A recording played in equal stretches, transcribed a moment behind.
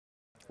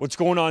What's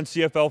going on,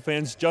 CFL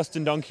fans?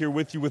 Justin Dunk here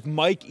with you with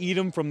Mike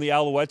Edem from the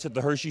Alouettes at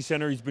the Hershey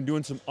Center. He's been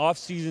doing some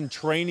off-season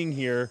training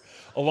here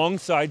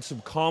alongside some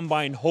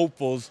combine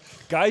hopefuls,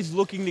 guys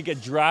looking to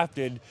get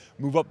drafted,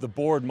 move up the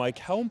board. Mike,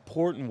 how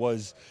important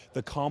was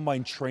the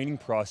combine training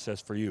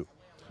process for you?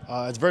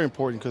 It's very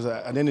important because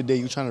at the end of the day,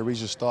 you're trying to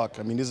raise your stock.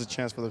 I mean, there's a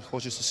chance for the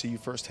coaches to see you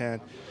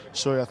firsthand,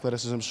 show your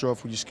athleticism, show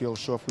off your skills,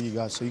 show off what you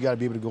got. So you got to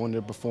be able to go in there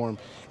and perform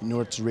in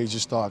order to raise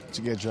your stock,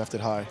 to get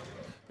drafted high.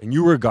 And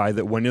you were a guy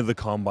that went into the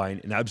combine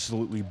and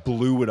absolutely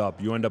blew it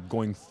up. You end up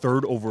going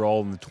 3rd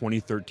overall in the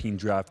 2013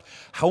 draft.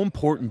 How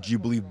important do you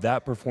believe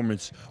that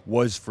performance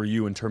was for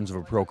you in terms of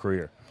a pro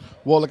career?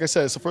 Well, like I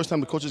said, it's the first time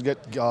the coaches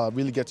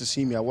really get to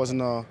see me. I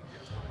wasn't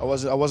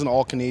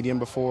all Canadian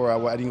before.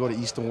 I didn't go to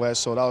East and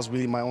West, so that was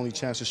really my only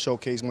chance to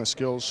showcase my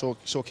skills,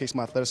 showcase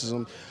my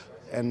athleticism.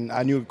 And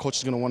I knew the coach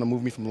was going to want to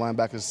move me from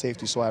linebacker to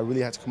safety, so I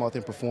really had to come out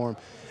there and perform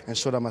and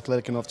show that I'm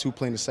athletic enough to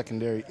play in the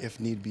secondary if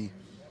need be.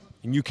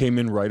 And you came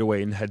in right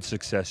away and had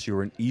success. You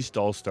were an East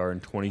All-Star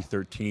in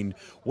 2013.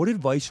 What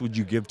advice would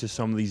you give to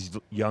some of these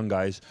young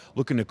guys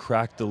looking to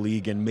crack the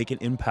league and make an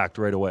impact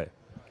right away?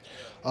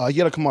 You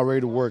got to come out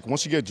ready to work.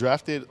 Once you get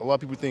drafted, a lot of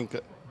people think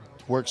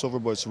work's over,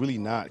 but it's really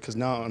not, because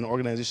now an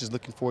organization is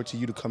looking forward to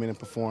you to come in and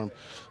perform.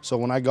 So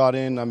when I got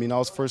in, I mean, I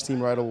was first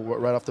team right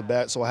off the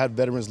bat, so I had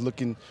veterans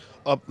looking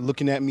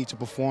at me to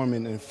perform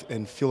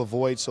and fill a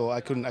void, so I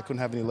couldn't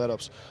have any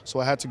let-ups. So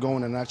I had to go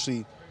in and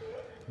actually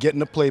get in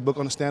the playbook,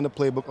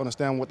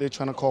 understand what they're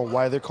trying to call,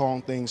 why they're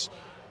calling things,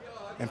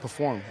 and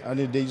perform. At the end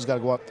of the day, you just got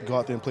to go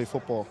out there and play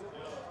football.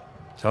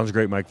 Sounds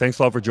great, Mike. Thanks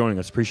a lot for joining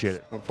us. Appreciate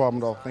it. No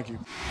problem at all. Thank you.